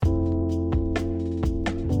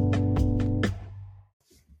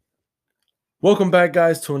Welcome back,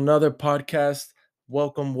 guys, to another podcast.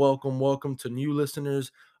 Welcome to new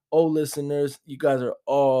listeners, old listeners. You guys are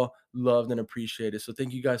all loved and appreciated. So,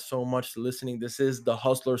 thank you guys so much for listening. This is the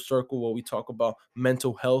Hustler Circle where we talk about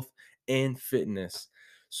mental health and fitness.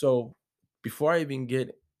 So, before I even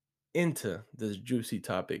get into this juicy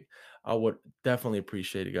topic, I would definitely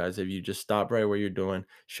appreciate it, guys, if you just stop right where you're doing,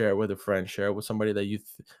 share it with a friend, share it with somebody that you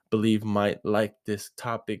believe might like this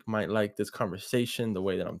topic, might like this conversation, the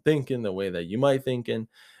way that I'm thinking, the way that you might thinking,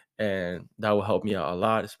 and that will help me out a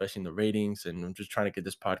lot, especially in the ratings. And I'm just trying to get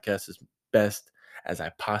this podcast as best as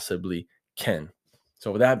I possibly can.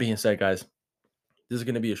 So, with that being said, guys, this is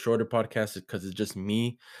going to be a shorter podcast because it's just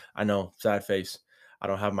me. I know, sad face. I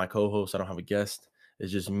don't have my co-host. I don't have a guest.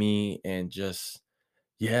 It's just me and just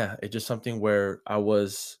yeah, it's just something where I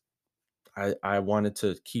wanted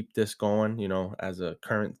to keep this going, as a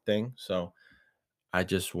current thing. So I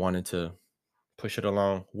just wanted to push it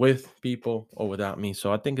along with people or without me.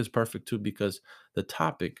 So I think it's perfect too because the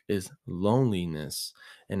topic is loneliness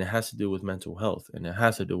and it has to do with mental health and it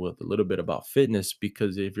has to do with a little bit about fitness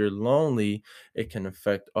because if you're lonely, it can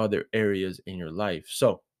affect other areas in your life.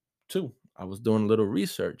 So, two, I was doing a little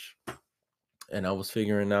research and I was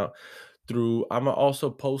figuring out through I'm gonna also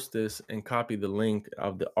post this and copy the link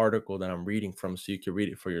of the article that I'm reading from so you can read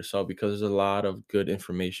it for yourself because there's a lot of good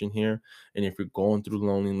information here. And if you're going through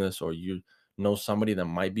loneliness or you know somebody that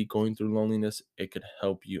might be going through loneliness, it could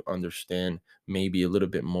help you understand maybe a little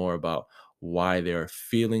bit more about why they're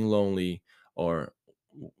feeling lonely or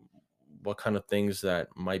what kind of things that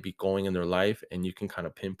might be going in their life and you can kind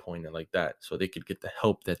of pinpoint it like that so they could get the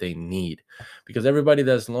help that they need because everybody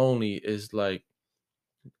that's lonely is like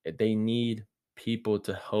they need people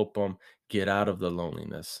to help them get out of the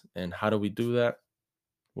loneliness. And how do we do that?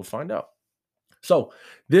 We'll find out. So,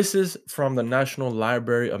 this is from the National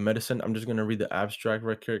Library of Medicine. I'm just going to read the abstract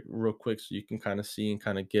real quick so you can kind of see and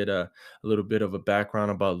kind of get a little bit of a background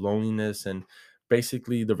about loneliness and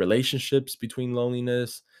basically the relationships between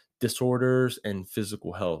loneliness, disorders, and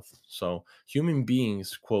physical health. So, human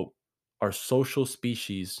beings, quote, are social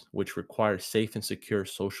species which require safe and secure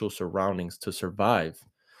social surroundings to survive.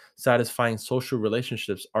 Satisfying social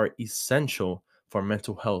relationships are essential for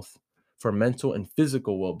mental health, for mental and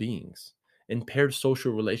physical well beings. Impaired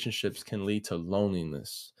social relationships can lead to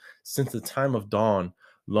loneliness. Since the time of dawn,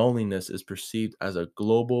 loneliness is perceived as a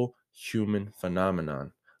global human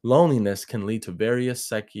phenomenon. Loneliness can lead to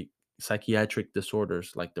various psychiatric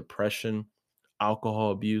disorders like depression,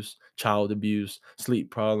 alcohol abuse, child abuse,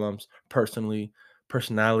 sleep problems,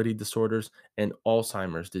 personality disorders, and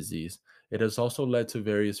Alzheimer's disease. It has also led to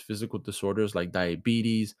various physical disorders like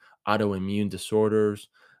diabetes, autoimmune disorders,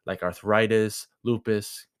 like arthritis,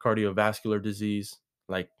 lupus, cardiovascular disease,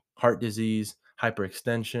 like heart disease,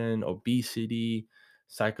 hyperextension, obesity,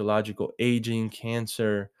 psychological aging,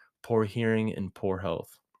 cancer, poor hearing, and poor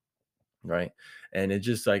health. Right. And it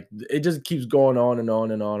just keeps going on and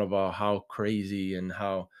on and on about how crazy and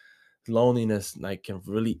how loneliness like can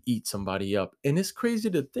really eat somebody up. And it's crazy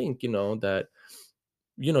to think, that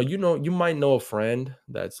you might know a friend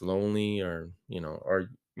that's lonely or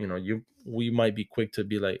we might be quick to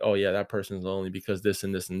be like, oh yeah, that person's lonely because this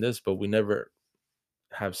and this and this, but we never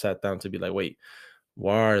have sat down to be like, wait,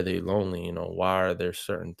 why are they lonely? Why are there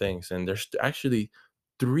certain things? And there's actually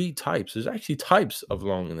three types. There's actually types of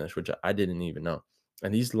loneliness, which I didn't even know.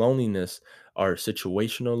 And these loneliness are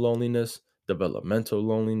situational loneliness, developmental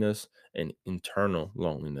loneliness, and internal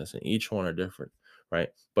loneliness. And each one are different, right?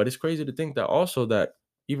 But it's crazy to think that also that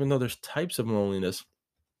even though there's types of loneliness,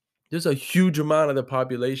 there's a huge amount of the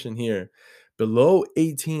population here below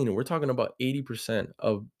 18. And we're talking about 80%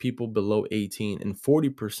 of people below 18 and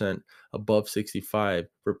 40% above 65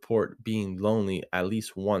 report being lonely at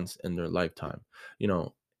least once in their lifetime. You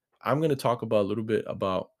know, I'm going to talk about a little bit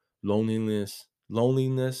about loneliness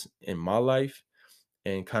in my life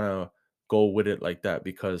and kind of go with it like that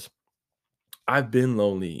because I've been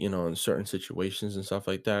lonely, in certain situations and stuff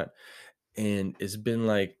like that. And it's been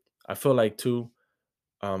like, I feel like too,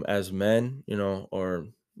 as men, or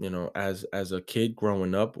as a kid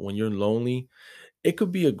growing up, when you're lonely, it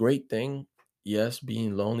could be a great thing. Yes,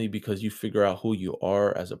 being lonely because you figure out who you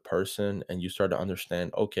are as a person and you start to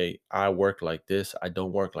understand, okay, I work like this, I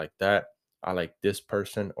don't work like that. I like this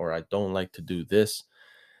person or I don't like to do this.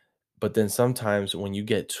 But then sometimes when you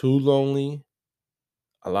get too lonely,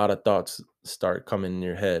 a lot of thoughts start coming in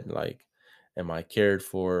your head like, am I cared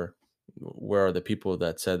for? Where are the people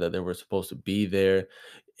that said that they were supposed to be there?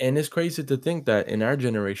 And it's crazy to think that in our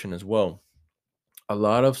generation as well, a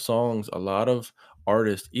lot of songs, a lot of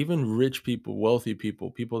artists, even rich people, wealthy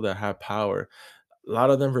people, people that have power, a lot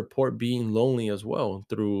of them report being lonely as well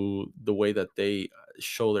through the way that they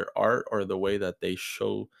show their art or the way that they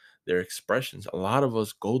show their expressions. A lot of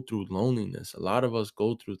us go through loneliness. A lot of us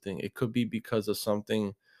go through things. It could be because of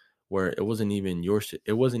something where it wasn't even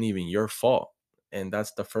your fault. And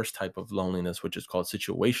that's the first type of loneliness, which is called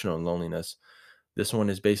situational loneliness. This one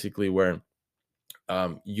is basically where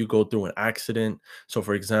you go through an accident. So,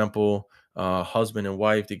 for example, husband and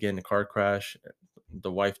wife, they get in a car crash.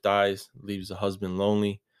 The wife dies, leaves the husband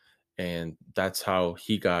lonely, and that's how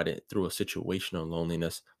he got it, through a situational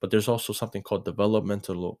loneliness. But there's also something called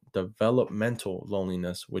developmental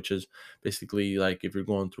loneliness, which is basically like if you're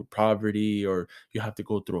going through poverty, or you have to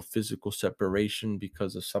go through a physical separation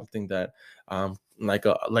because of something that like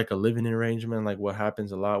a living arrangement, like what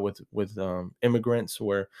happens a lot with immigrants,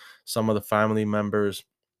 where some of the family members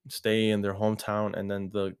stay in their hometown, and then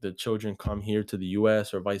the children come here to the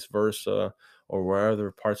US, or vice versa, or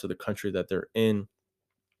wherever parts of the country that they're in.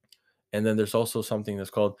 And then there's also something that's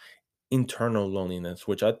called internal loneliness,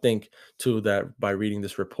 which I think too, that by reading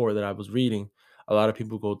this report that I was reading, a lot of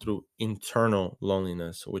people go through internal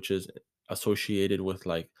loneliness, which is associated with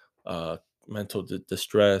like uh, mental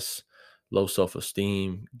distress, low self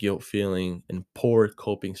esteem, guilt feeling, and poor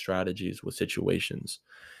coping strategies with situations.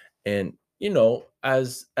 And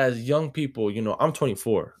as young people, I'm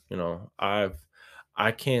 24.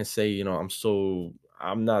 I can't say,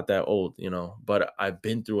 I'm not that old, but I've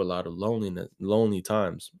been through a lot of lonely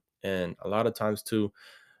times. And a lot of times too,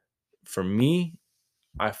 for me,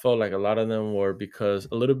 I felt like a lot of them were because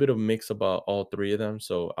a little bit of mix about all three of them.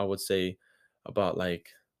 So I would say about like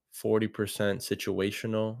 40%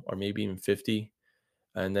 situational, or maybe even 50,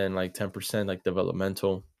 and then like 10% like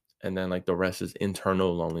developmental, and then like the rest is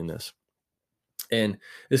internal loneliness. And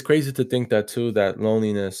it's crazy to think that too, that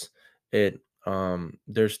loneliness, it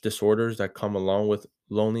there's disorders that come along with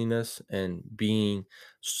loneliness, and being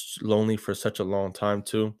lonely for such a long time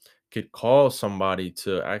too could cause somebody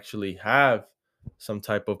to actually have some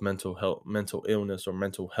type of mental illness, or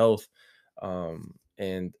mental health.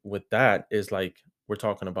 And with that is like, we're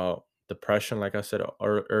talking about depression, like I said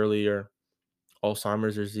earlier,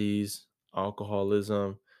 Alzheimer's disease,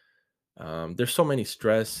 alcoholism. There's so many: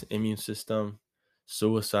 stress, immune system,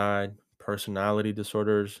 suicide, personality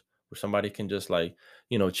disorders, where somebody can just like,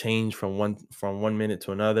 change from one minute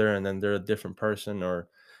to another, and then they're a different person. Or,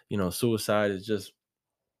 suicide is just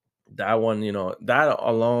that one. That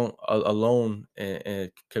alone,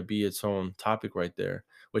 and could be its own topic right there,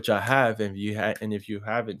 which I have. And if you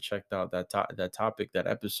haven't checked out that topic, that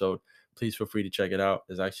episode, please feel free to check it out.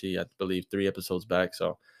 It's actually, I believe, 3 episodes back.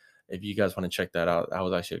 So if you guys want to check that out, that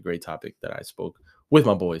was actually a great topic that I spoke with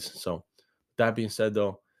my boys. So that being said,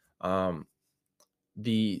 though, um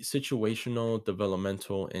the situational,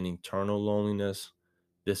 developmental, and internal loneliness,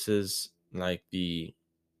 this is like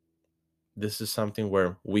this is something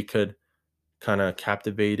where we could kind of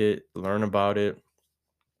captivate it, learn about it,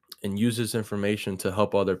 and use this information to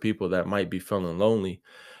help other people that might be feeling lonely.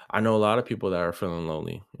 I know a lot of people that are feeling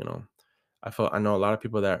lonely. I know a lot of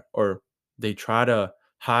people that, or they try to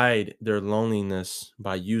hide their loneliness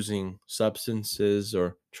by using substances,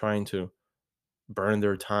 or trying to burn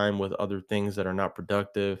their time with other things that are not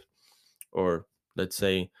productive, or let's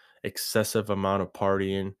say excessive amount of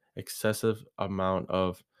partying, excessive amount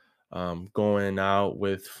of going out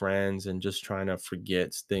with friends, and just trying to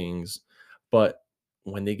forget things. But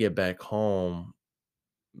when they get back home,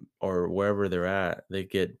 or wherever they're at, they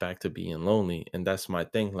get back to being lonely. And that's my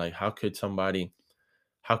thing. Like, how can somebody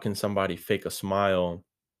fake a smile?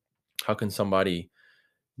 How can somebody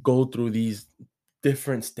go through these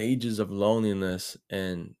different stages of loneliness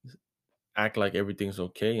and act like everything's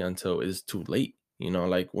okay until it's too late?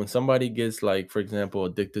 Like when somebody gets, like, for example,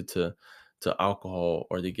 addicted to alcohol,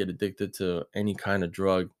 or they get addicted to any kind of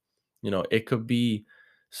drug, it could be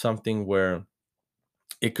something where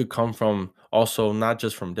it could come from, also not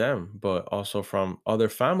just from them, but also from other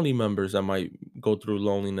family members that might go through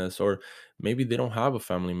loneliness. Or maybe they don't have a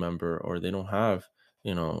family member, or they don't have,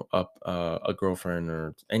 a girlfriend,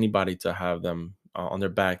 or anybody to have them on their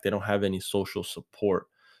back. They don't have any social support,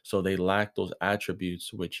 so they lack those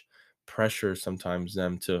attributes, which pressure sometimes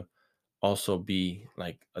them to also be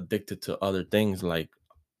like addicted to other things, like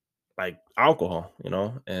alcohol.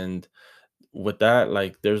 And with that,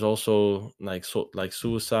 like, there's also like, like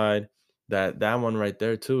suicide. That one right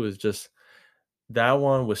there too is just, that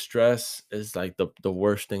one with stress is like the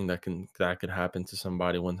worst thing that could happen to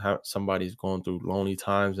somebody when somebody's going through lonely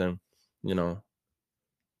times. And you know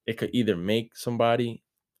it could either make somebody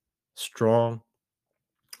strong,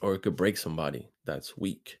 or it could break somebody that's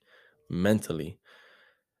weak mentally.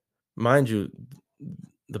 Mind you,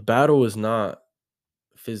 the battle is not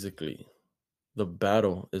physically. The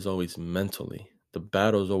battle is always mentally. The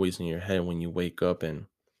battle is always in your head when you wake up. And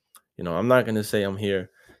I'm not gonna say I'm here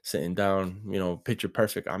sitting down, picture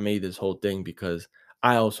perfect. I made this whole thing because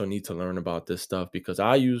I also need to learn about this stuff, because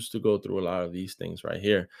I used to go through a lot of these things right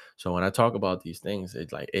here. So when I talk about these things,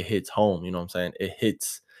 it hits home, you know what I'm saying? It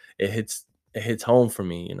hits it hits home for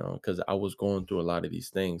me, because I was going through a lot of these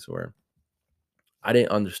things where I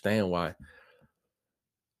didn't understand why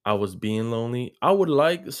I was being lonely. I would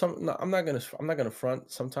like some. No, I'm not gonna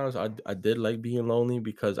front. Sometimes I did like being lonely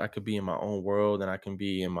because I could be in my own world and I can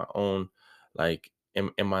be in my own, like,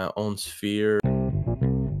 in my own sphere.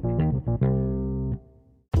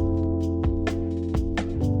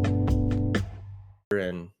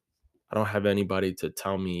 And I don't have anybody to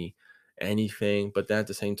tell me anything. But then at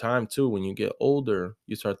the same time, too, when you get older,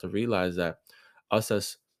 you start to realize that us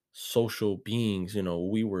as social beings,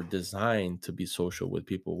 we were designed to be social with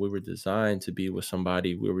people. We were designed to be with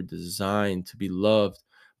somebody. We were designed to be loved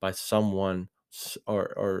by someone,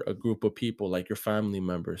 or a group of people, like your family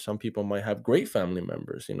members. Some people might have great family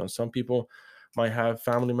members. Some people might have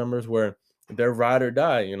family members where they're ride or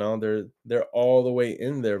die. They're all the way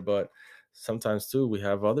in there. But sometimes too, we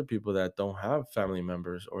have other people that don't have family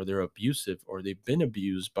members, or they're abusive, or they've been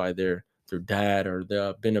abused by their dad, or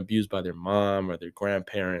they've been abused by their mom or their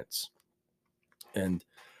grandparents. And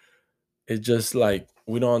it's just like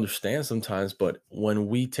we don't understand sometimes. But when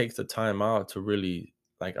we take the time out to really,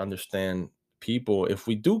 like, understand people, if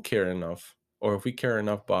we do care enough, or if we care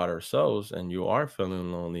enough about ourselves, and you are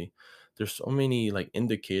feeling lonely, there's so many, like,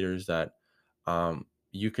 indicators that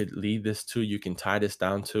you could lead this to, you can tie this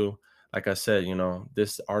down to. Like I said,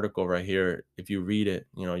 this article right here, if you read it,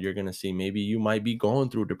 you're gonna see maybe you might be going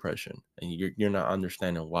through depression and you're not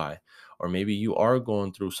understanding why. Or maybe you are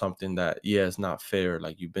going through something that, yeah, it's not fair,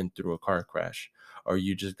 like you've been through a car crash, or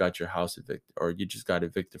you just got your house evicted, or you just got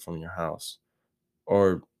evicted from your house.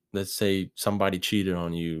 Or let's say somebody cheated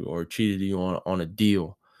on you, or cheated you on a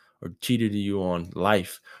deal, or cheated you on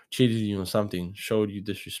life, cheated you on something, showed you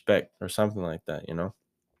disrespect, or something like that.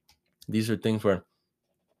 These are things where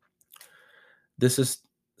this is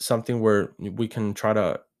something where we can try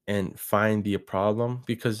to and find the problem,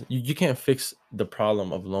 because you can't fix the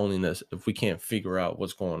problem of loneliness if we can't figure out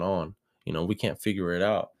what's going on. We can't figure it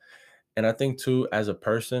out. And I think too, as a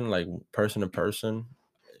person, like person to person,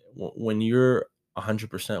 when you're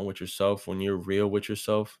 100% with yourself, when you're real with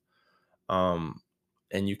yourself, um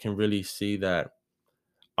and you can really see that,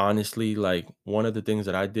 honestly, like, one of the things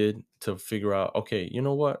that I did to figure out, okay, you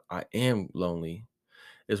know what, I am lonely,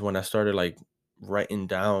 is when I started, like, writing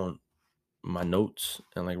down my notes,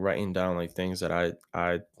 and, like, writing down, like, things that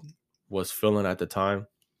I was feeling at the time.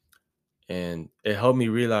 And it helped me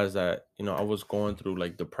realize that, I was going through,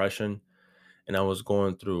 like, depression, and I was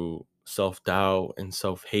going through self-doubt and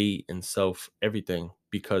self-hate and self everything,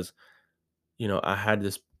 because I had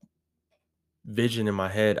this vision in my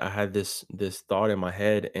head. I had this thought in my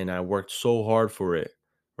head, and I worked so hard for it,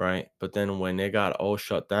 right? But then when it got all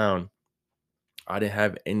shut down, I didn't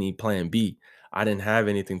have any plan B. I didn't have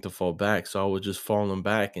anything to fall back. So I was just falling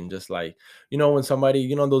back, and just like, when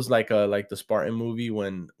somebody, those, like the Spartan movie,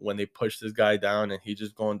 when they push this guy down and he's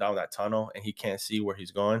just going down that tunnel and he can't see where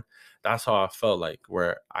he's going. That's how I felt, like,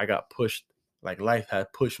 where I got pushed, like life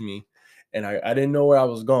had pushed me, and I didn't know where I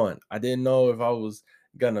was going. I didn't know if I was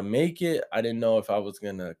gonna make it. I didn't know if I was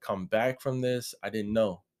gonna come back from this. I didn't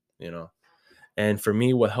know, you know. And for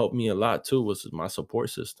me, what helped me a lot too was my support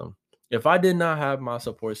system. If I did not have my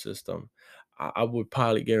support system, I would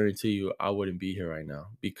probably guarantee you I wouldn't be here right now,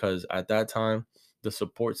 because at that time, the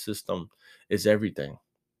support system is everything.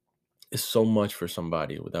 It's so much for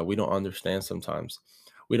somebody that we don't understand sometimes.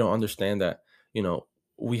 We don't understand that, you know,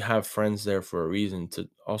 we have friends there for a reason, to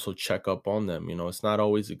also check up on them. It's not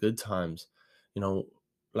always the good times. You know,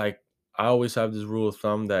 like, I always have this rule of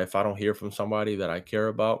thumb that if I don't hear from somebody that I care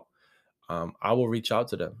about, I will reach out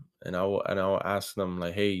to them, and I will ask them,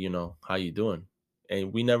 like, hey, how you doing?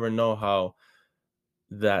 And we never know how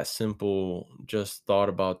that simple just thought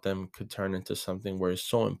about them could turn into something where it's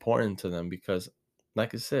so important to them, because,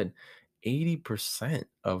 like I said, 80%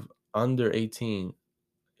 of under 18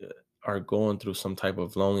 uh, are going through some type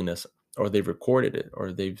of loneliness, or they've recorded it,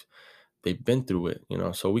 or they've been through it.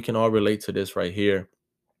 So we can all relate to this right here.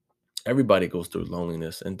 Everybody goes through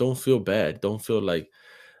loneliness, and don't feel bad. Don't feel like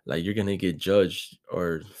you're gonna get judged,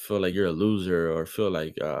 or feel like you're a loser, or feel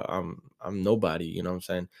like, I'm nobody. What I'm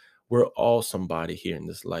saying? We're all somebody here in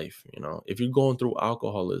this life. If you're going through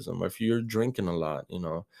alcoholism, or if you're drinking a lot,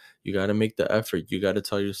 you got to make the effort. You got to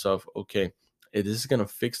tell yourself, okay, is this gonna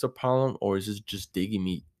fix the problem, or is this just digging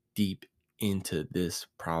me deep into this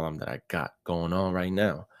problem that I got going on right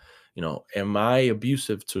now. Am I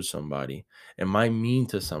abusive to somebody? Am I mean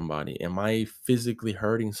to somebody? Am I physically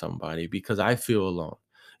hurting somebody because I feel alone?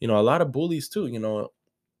 A lot of bullies too.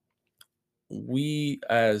 We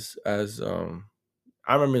as I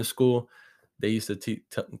remember in school, they used to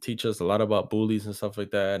teach us a lot about bullies and stuff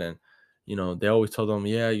like that. And, they always told them,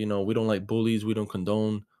 yeah, we don't like bullies. We don't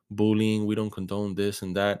condone bullying. We don't condone this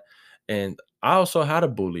and that. And I also had a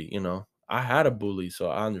bully, I had a bully. So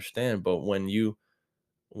I understand. But when you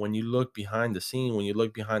look behind the scene, when you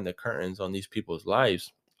look behind the curtains on these people's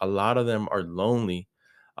lives, a lot of them are lonely.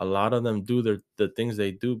 A lot of them do the things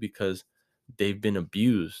they do because they've been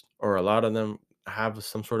abused, or a lot of them have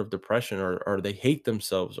some sort of depression, or they hate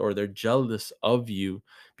themselves, or they're jealous of you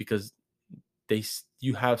because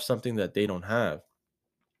you have something that they don't have.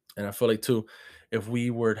 And I feel like too, if we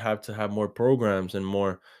were to have more programs and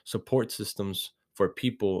more support systems for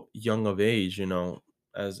people young of age,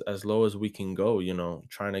 as low as we can go,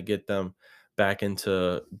 trying to get them back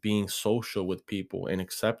into being social with people and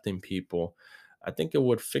accepting people, I think it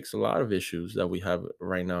would fix a lot of issues that we have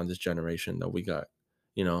right now in this generation that we got,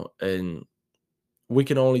 and we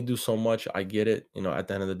can only do so much. I get it. At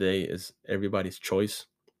the end of the day, is everybody's choice.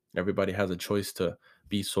 Everybody has a choice to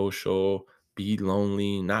be social, be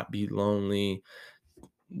lonely, not be lonely,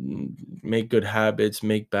 make good habits,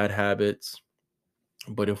 make bad habits.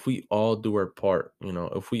 But if we all do our part,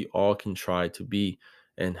 if we all can try to be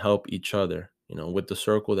and help each other, with the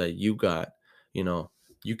circle that you got, you know,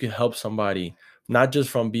 you can help somebody not just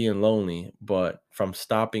from being lonely, but from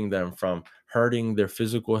stopping them from hurting their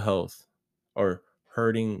physical health or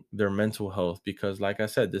hurting their mental health. Because, like I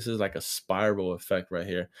said, this is like a spiral effect right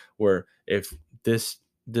here, where if this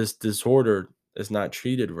disorder is not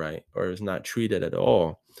treated right or is not treated at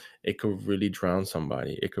all, it could really drown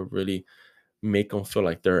somebody. It could really make them feel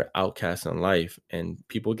like they're outcasts in life, and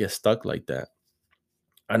people get stuck like that.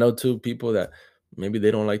 I know too people that maybe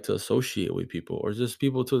they don't like to associate with people, or just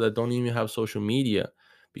people too that don't even have social media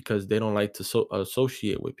because they don't like to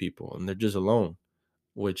associate with people and they're just alone.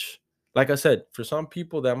 Which, like I said, for some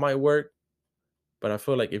people that might work, but I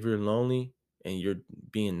feel like if you're lonely and you're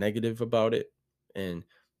being negative about it and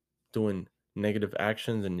doing negative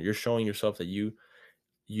actions, and you're showing yourself that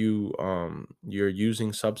you're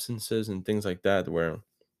using substances and things like that where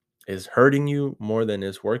is hurting you more than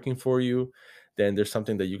is working for you, then there's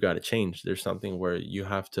something that you got to change. There's something where you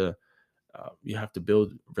have to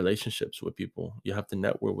build relationships with people. You have to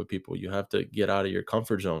network with people. You have to get out of your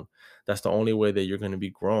comfort zone. That's the only way that you're going to be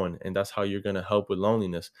growing, and that's how you're going to help with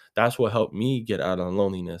loneliness. That's what helped me get out of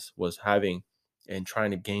loneliness, was having and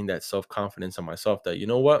trying to gain that self-confidence in myself, that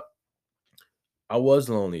what, I was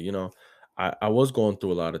lonely. I was going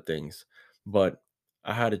through a lot of things, but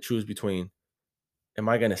I had to choose between, am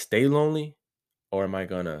I going to stay lonely, or am I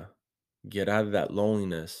gonna get out of that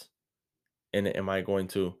loneliness, and am I going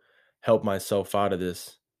to help myself out of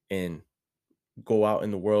this and go out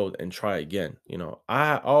in the world and try again?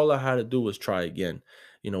 I all I had to do was try again.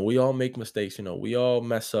 We all make mistakes, we all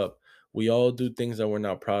mess up. We all do things that we're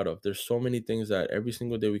not proud of. There's so many things that every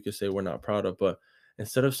single day we could say we're not proud of, but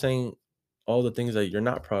instead of saying all the things that you're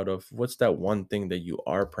not proud of, what's that one thing that you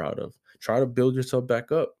are proud of? Try to build yourself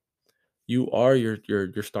back up. You are your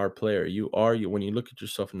star player. You are you. When you look at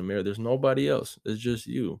yourself in the mirror, there's nobody else. It's just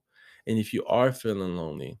you. And if you are feeling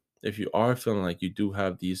lonely, if you are feeling like you do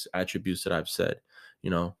have these attributes that I've said, you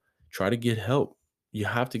know, try to get help. You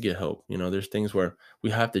have to get help. There's things where we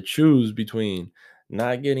have to choose between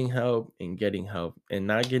not getting help and getting help. And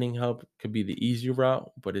not getting help could be the easy route,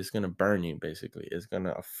 but it's gonna burn you basically. It's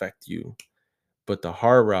gonna affect you. But the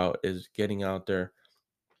hard route is getting out there,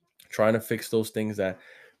 trying to fix those things that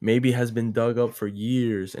maybe has been dug up for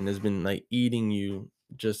years and has been like eating you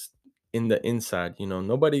just in the inside.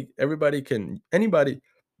 Anybody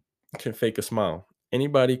can fake a smile.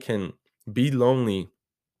 Anybody can be lonely,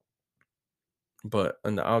 but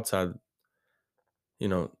on the outside, you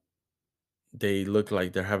know, they look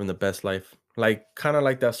like they're having the best life. Like kind of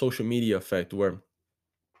like that social media effect where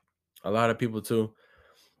a lot of people too,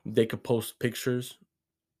 they could post pictures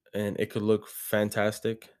and it could look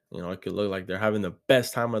fantastic. It could look like they're having the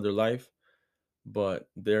best time of their life, but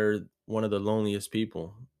they're one of the loneliest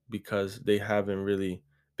people because they haven't really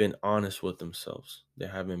been honest with themselves. They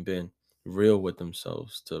haven't been real with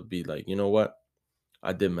themselves to be like, you know what?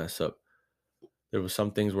 I did mess up. There was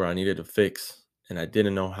some things where I needed to fix and I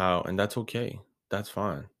didn't know how, and that's okay. That's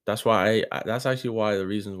fine. That's why that's actually why the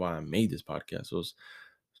reasons why I made this podcast was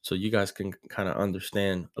so you guys can kind of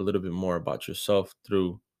understand a little bit more about yourself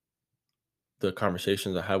through the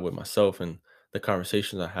conversations I have with myself and the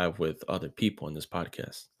conversations I have with other people in this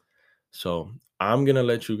podcast. So I'm gonna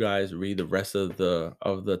let you guys read the rest of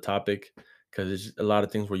the topic, because there's a lot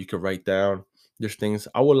of things where you could write down. There's things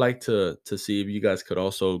I would like to see if you guys could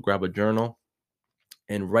also grab a journal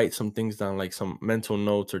and write some things down, like some mental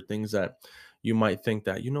notes or things that you might think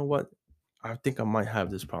that, you know what, I think I might have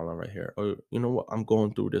this problem right here, or you know what, I'm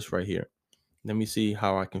going through this right here. Let me see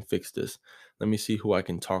how I can fix this. Let me see who I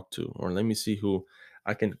can talk to, or let me see who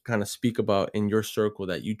I can kind of speak about in your circle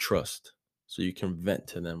that you trust, so you can vent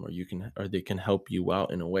to them, or they can help you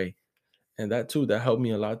out in a way. And that too, that helped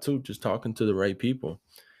me a lot too, just talking to the right people,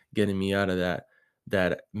 getting me out of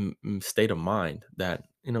that state of mind that,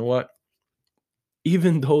 you know what,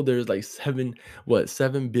 even though there's like 7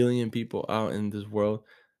 billion people out in this world,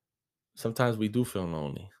 sometimes we do feel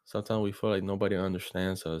lonely. Sometimes we feel like nobody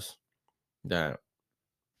understands us, that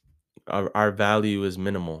our value is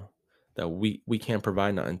minimal, that we can't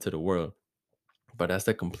provide nothing to the world. But that's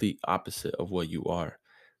the complete opposite of what you are.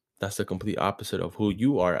 That's the complete opposite of who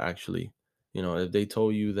you are, actually. If they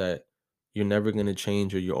told you that you're never going to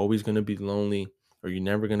change, or you're always going to be lonely, or you're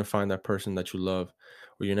never going to find that person that you love,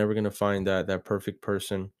 or you're never going to find that perfect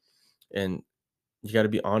person, and you got to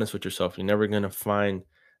be honest with yourself, you're never going to find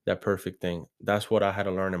that perfect thing. That's what I had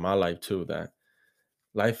to learn in my life too, that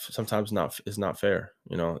life sometimes not is not fair.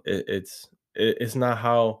 It's not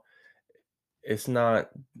how, it's not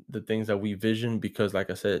the things that we vision, because like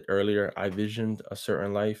I said earlier, I visioned a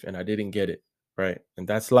certain life and I didn't get it, right? And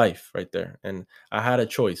that's life right there. And I had a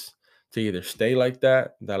choice to either stay like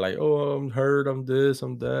that like, oh, I'm hurt, I'm this,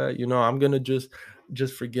 I'm that, I'm gonna just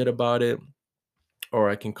forget about it, or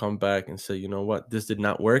I can come back and say, you know what, this did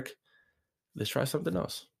not work, let's try something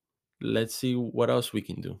else, let's see what else we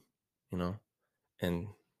can do, you know and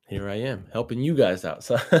here I am helping you guys out.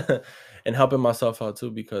 So and helping myself out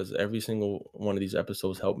too, because every single one of these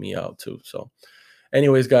episodes helped me out too. So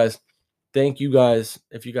anyways, guys, thank you guys.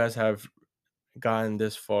 If you guys have gotten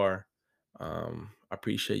this far, I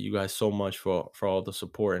appreciate you guys so much for all the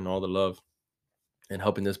support and all the love, and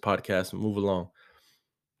helping this podcast move along.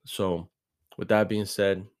 So with that being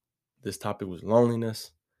said, this topic was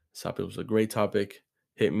loneliness. This topic was a great topic.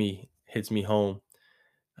 Hits me home.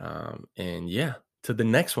 And yeah, to the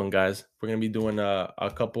next one, guys. We're gonna be doing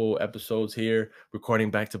a couple episodes here,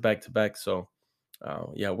 recording back to back to back. So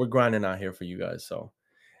yeah, we're grinding out here for you guys. So,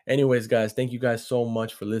 anyways, guys, thank you guys so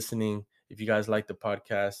much for listening. If you guys like the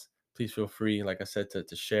podcast, please feel free, like I said,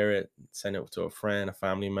 to share it, send it to a friend, a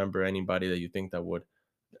family member, anybody that you think that would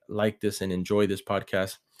like this and enjoy this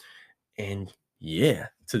podcast. And yeah,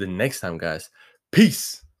 to the next time, guys.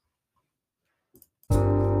 Peace.